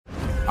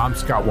I'm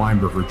Scott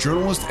Weinberger,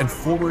 journalist and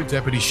former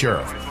deputy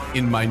sheriff.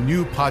 In my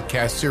new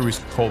podcast series,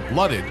 Cold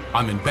Blooded,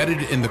 I'm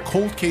embedded in the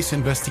cold case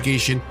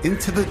investigation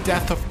into the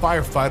death of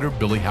firefighter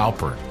Billy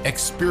Halpern.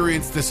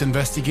 Experience this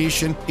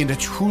investigation in a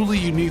truly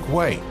unique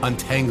way,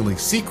 untangling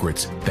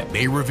secrets that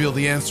may reveal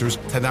the answers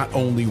to not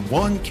only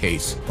one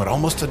case, but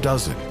almost a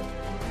dozen.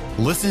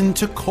 Listen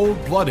to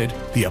Cold Blooded,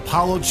 the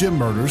Apollo Gym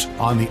Murders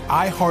on the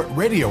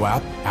iHeartRadio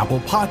app, Apple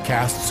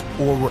Podcasts,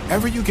 or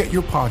wherever you get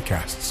your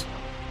podcasts.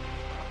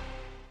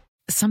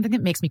 Something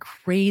that makes me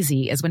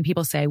crazy is when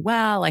people say,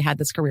 well, I had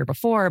this career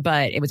before,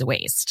 but it was a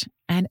waste.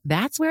 And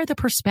that's where the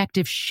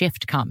perspective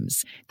shift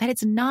comes, that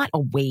it's not a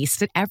waste,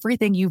 that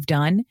everything you've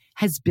done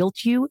has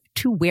built you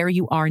to where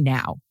you are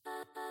now.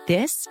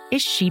 This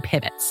is She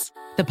Pivots,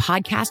 the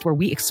podcast where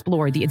we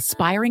explore the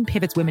inspiring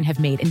pivots women have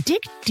made and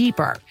dig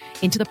deeper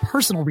into the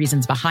personal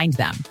reasons behind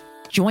them.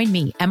 Join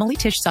me, Emily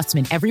Tish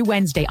Sussman, every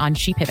Wednesday on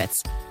She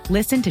Pivots.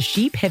 Listen to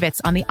She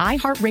Pivots on the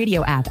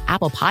iHeartRadio app,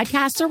 Apple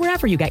Podcasts, or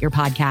wherever you get your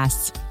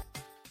podcasts.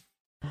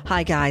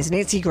 Hi guys,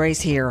 Nancy Grace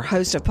here,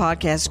 host of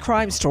podcast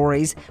Crime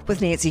Stories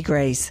with Nancy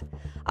Grace.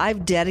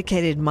 I've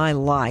dedicated my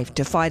life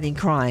to fighting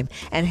crime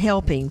and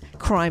helping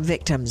crime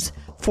victims.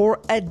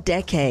 For a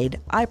decade,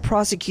 I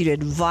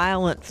prosecuted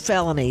violent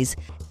felonies.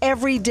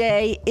 Every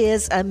day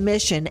is a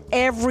mission.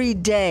 Every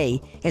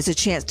day is a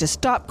chance to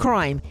stop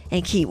crime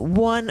and keep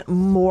one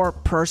more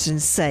person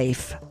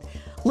safe.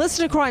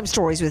 Listen to Crime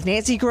Stories with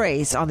Nancy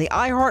Grace on the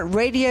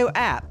iHeartRadio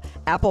app,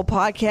 Apple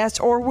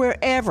Podcasts, or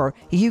wherever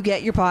you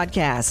get your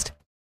podcast.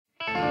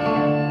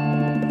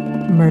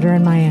 Murder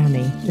in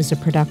Miami is a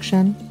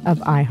production of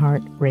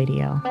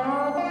iHeartRadio.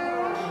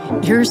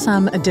 Here are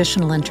some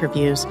additional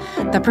interviews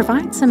that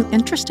provide some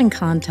interesting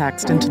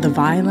context into the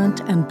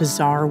violent and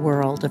bizarre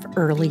world of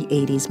early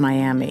 80s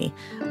Miami,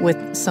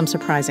 with some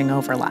surprising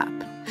overlap.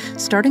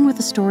 Starting with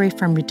a story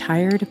from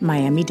retired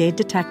Miami-Dade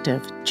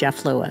detective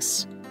Jeff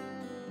Lewis.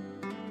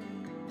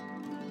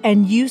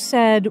 And you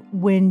said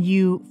when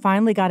you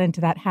finally got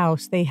into that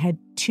house, they had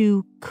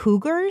 2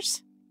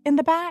 cougars in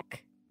the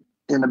back?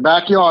 In the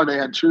backyard, they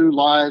had 2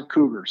 live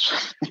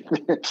cougars.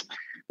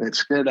 It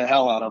scared the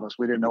hell out of us.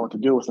 We didn't know what to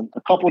do with them.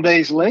 A couple of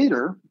days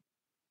later,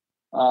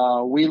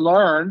 we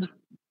learned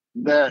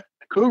that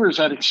the cougars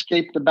had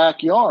escaped the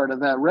backyard of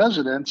that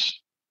residence,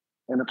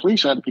 and the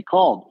police had to be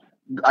called.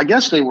 I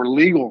guess they were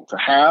legal to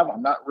have.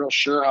 I'm not real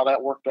sure how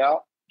that worked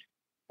out,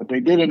 but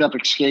they did end up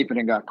escaping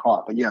and got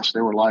caught. But yes,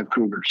 they were live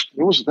cougars.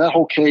 It was that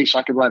whole case.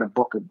 I could write a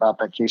book about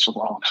that case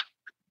alone.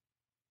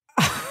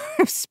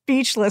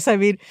 Speechless. I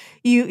mean,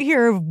 you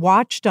hear of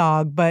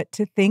watchdog, but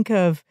to think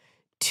of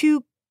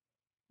 2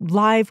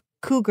 live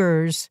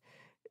cougars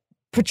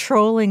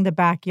patrolling the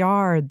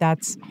backyard,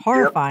 that's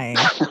horrifying.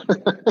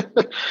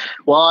 Yep.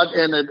 Well,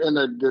 and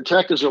the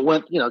detectives that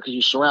went, because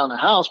you surround the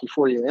house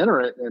before you enter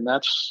it, and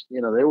that's,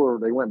 they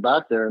went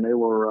back there, and they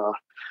were.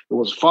 It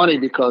was funny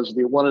because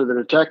one of the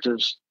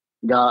detectives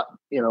got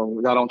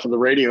onto the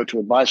radio to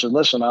advise. Said,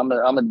 "Listen,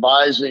 I'm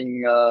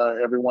advising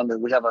everyone that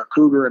we have a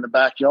cougar in the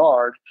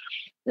backyard."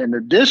 And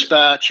the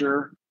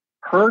dispatcher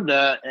heard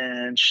that,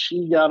 and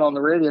she got on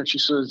the radio, and she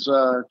says,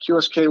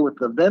 QSK with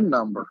the VIN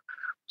number.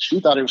 She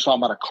thought he was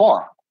talking about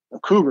a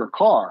cougar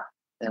car,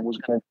 and was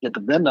going to get the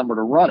VIN number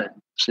to run it,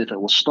 see if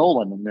it was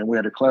stolen. And then we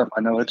had to clarify,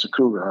 no, it's a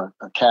cougar,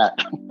 a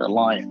cat, a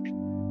lion.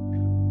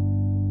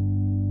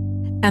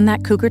 And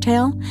that cougar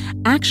tale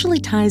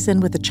actually ties in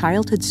with a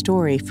childhood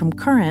story from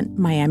current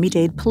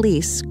Miami-Dade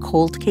Police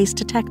cold case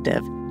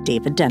detective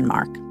David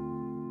Denmark.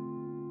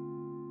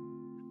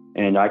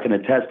 And I can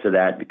attest to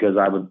that because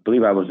I would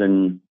believe I was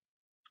in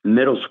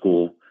middle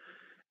school.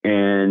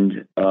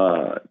 And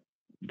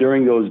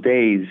during those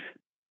days,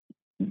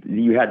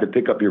 you had to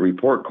pick up your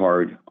report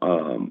card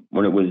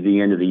when it was the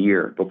end of the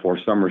year before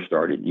summer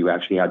started. You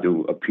actually had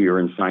to appear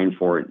and sign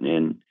for it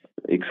and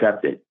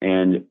accept it.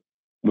 And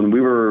when we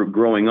were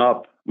growing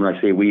up, when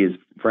I say we as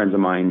friends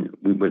of mine,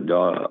 we would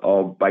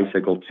all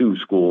bicycle to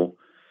school.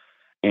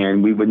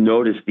 And we would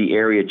notice the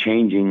area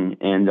changing.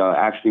 And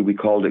actually, we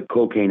called it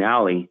Cocaine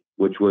Alley,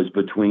 which was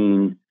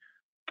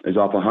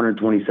off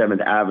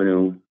 127th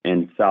Avenue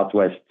and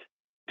Southwest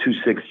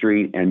 26th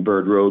Street and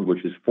Bird Road,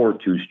 which is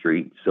 42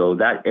 Street. So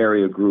that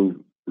area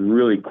grew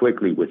really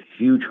quickly with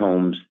huge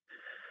homes,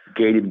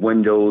 gated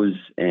windows,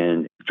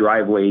 and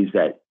driveways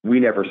that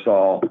we never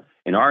saw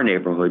in our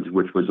neighborhoods,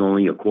 which was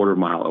only a quarter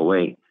mile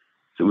away.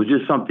 So it was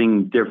just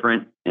something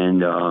different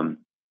and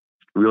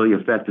really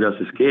affected us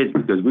as kids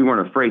because we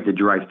weren't afraid to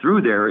drive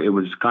through there. It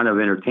was kind of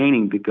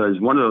entertaining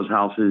because one of those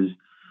houses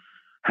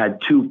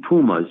had 2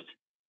 pumas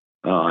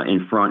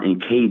in front in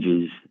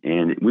cages,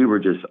 and we were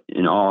just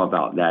in awe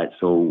about that.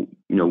 So,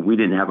 we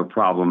didn't have a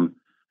problem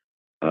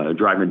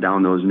driving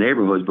down those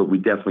neighborhoods, but we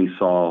definitely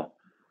saw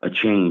a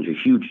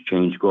huge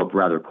change go up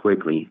rather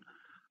quickly.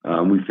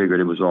 We figured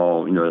it was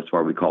all, that's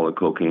why we call it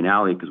Cocaine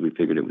Alley, because we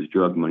figured it was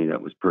drug money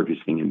that was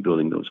purchasing and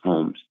building those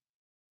homes.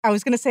 I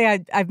was going to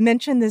say, I've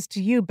mentioned this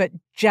to you, but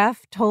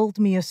Jeff told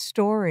me a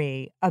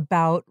story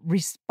about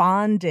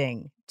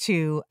responding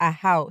to a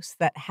house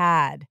that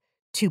had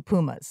 2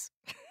 pumas.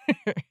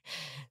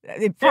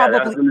 It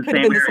probably could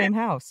have been the same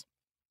house.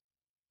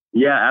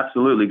 Yeah,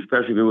 absolutely.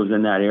 Especially if it was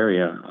in that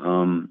area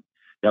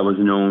that was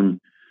known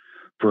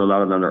for a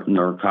lot of the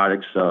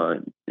narcotics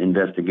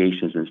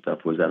investigations and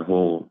stuff, was that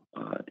whole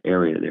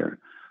area there.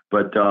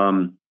 But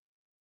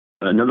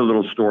another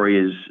little story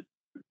is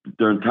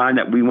during the time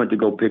that we went to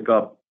go pick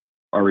up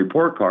our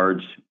report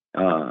cards,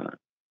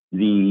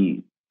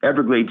 the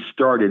Everglades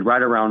started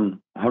right around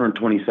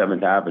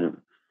 127th Avenue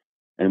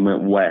and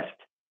went west.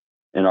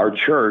 And our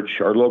church,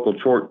 our local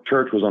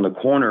church, was on the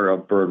corner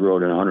of Bird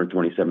Road and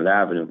 127th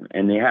Avenue.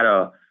 And they had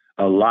a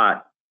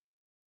lot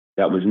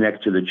that was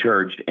next to the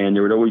church. And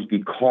there would always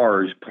be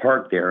cars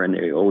parked there, and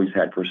they always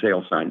had for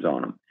sale signs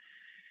on them.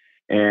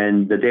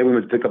 And the day we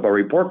went to pick up our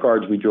report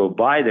cards, we drove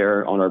by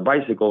there on our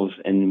bicycles,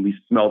 and we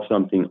smelled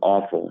something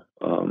awful.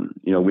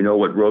 We know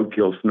what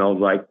roadkill smells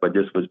like, but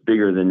this was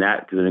bigger than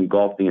that because it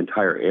engulfed the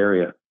entire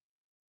area.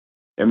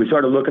 And we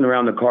started looking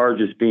around the car,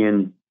 just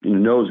being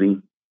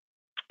nosy.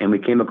 And we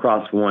came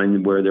across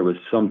one where there was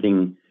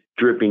something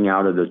dripping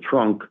out of the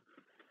trunk,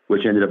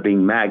 which ended up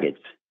being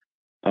maggots.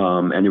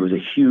 And there was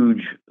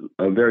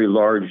a very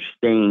large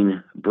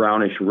stain,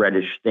 brownish,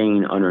 reddish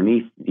stain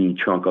underneath the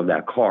trunk of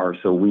that car.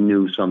 So we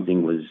knew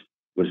something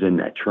was in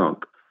that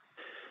trunk.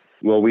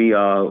 Well,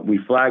 we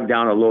flagged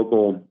down a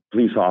local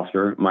police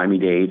officer,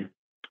 Miami-Dade,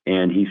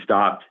 and he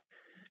stopped,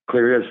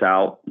 cleared us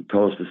out,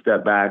 told us to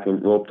step back,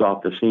 and roped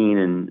off the scene.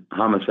 And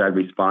homicide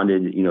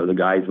responded. The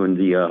guys with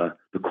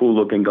the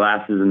cool-looking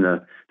glasses and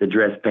the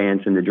dress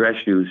pants and the dress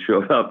shoes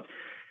showed up.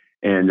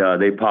 And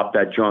they popped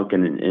that trunk,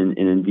 and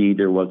indeed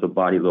there was a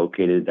body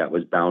located that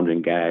was bound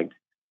and gagged.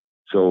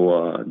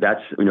 So that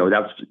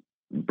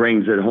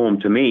brings it home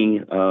to me.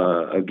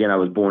 Again, I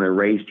was born and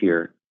raised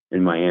here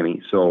in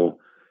Miami. So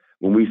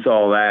when we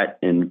saw that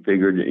and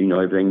figured,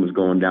 everything was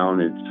going down,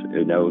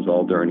 that was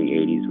all during the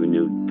 80s. We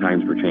knew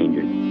times were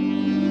changing.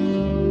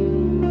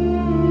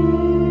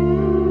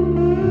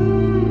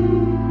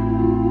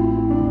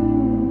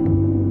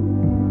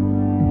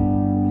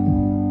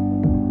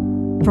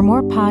 For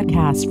more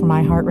podcasts from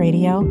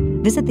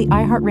iHeartRadio, visit the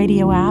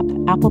iHeartRadio app,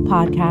 Apple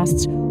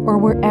Podcasts, or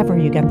wherever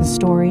you get the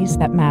stories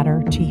that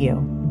matter to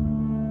you.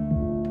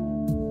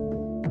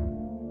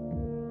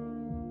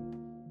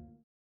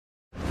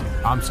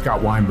 I'm Scott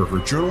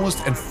Weinberger,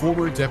 journalist and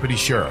former deputy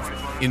sheriff.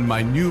 In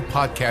my new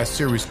podcast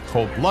series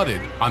called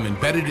Blooded, I'm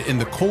embedded in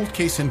the cold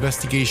case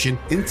investigation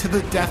into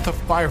the death of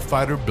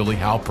firefighter Billy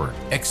Halpern.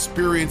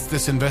 Experience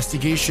this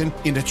investigation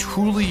in a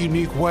truly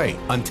unique way,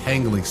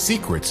 untangling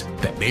secrets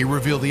that may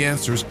reveal the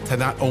answers to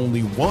not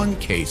only one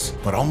case,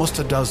 but almost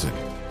a dozen.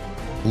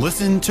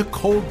 Listen to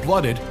Cold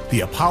Blooded,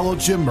 the Apollo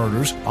Gym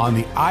Murders on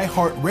the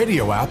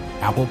iHeartRadio app,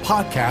 Apple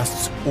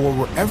Podcasts, or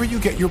wherever you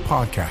get your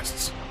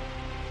podcasts.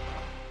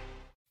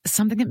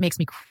 Something that makes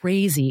me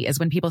crazy is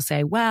when people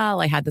say,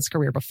 well, I had this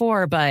career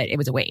before, but it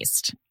was a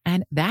waste.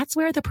 And that's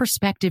where the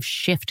perspective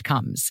shift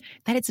comes,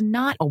 that it's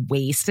not a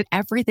waste, that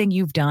everything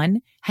you've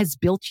done has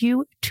built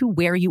you to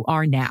where you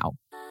are now.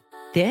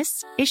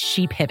 This is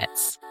She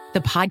Pivots,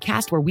 the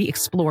podcast where we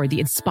explore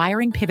the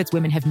inspiring pivots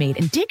women have made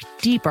and dig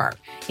deeper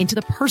into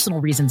the personal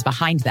reasons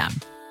behind them.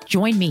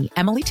 Join me,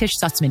 Emily Tish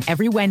Sussman,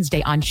 every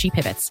Wednesday on She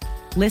Pivots.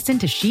 Listen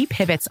to She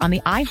Pivots on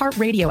the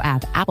iHeartRadio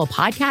app, Apple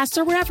Podcasts,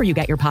 or wherever you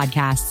get your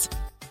podcasts.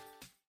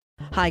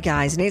 Hi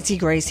guys, Nancy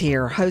Grace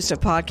here, host of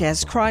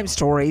podcast Crime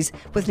Stories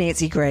with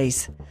Nancy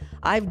Grace.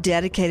 I've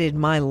dedicated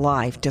my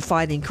life to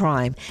fighting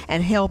crime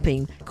and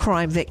helping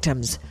crime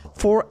victims.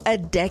 For a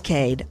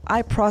decade,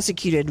 I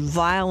prosecuted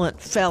violent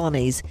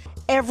felonies.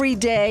 Every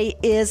day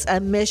is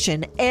a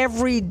mission.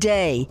 Every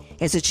day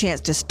is a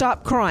chance to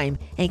stop crime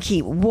and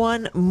keep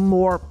one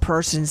more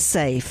person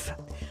safe.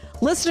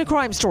 Listen to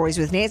Crime Stories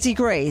with Nancy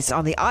Grace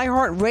on the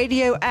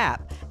iHeartRadio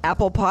app,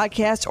 Apple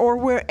Podcasts, or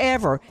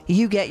wherever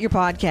you get your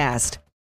podcast.